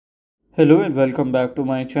Hello and welcome back to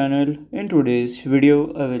my channel. In today's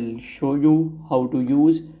video, I will show you how to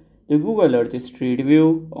use the Google Earth Street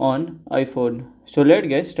View on iPhone. So let's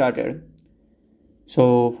get started.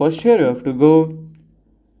 So first here you have to go.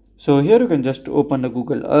 So here you can just open the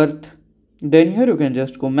Google Earth. Then here you can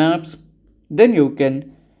just go Maps. Then you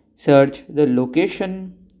can search the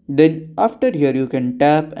location. Then after here you can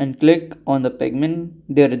tap and click on the pigment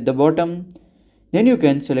there at the bottom. Then you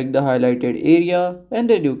can select the highlighted area and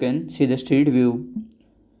then you can see the street view.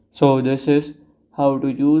 So this is how to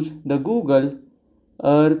use the Google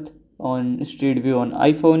Earth on Street View on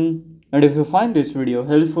iPhone. And if you find this video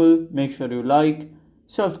helpful, make sure you like,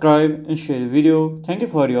 subscribe and share the video. Thank you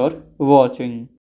for your watching.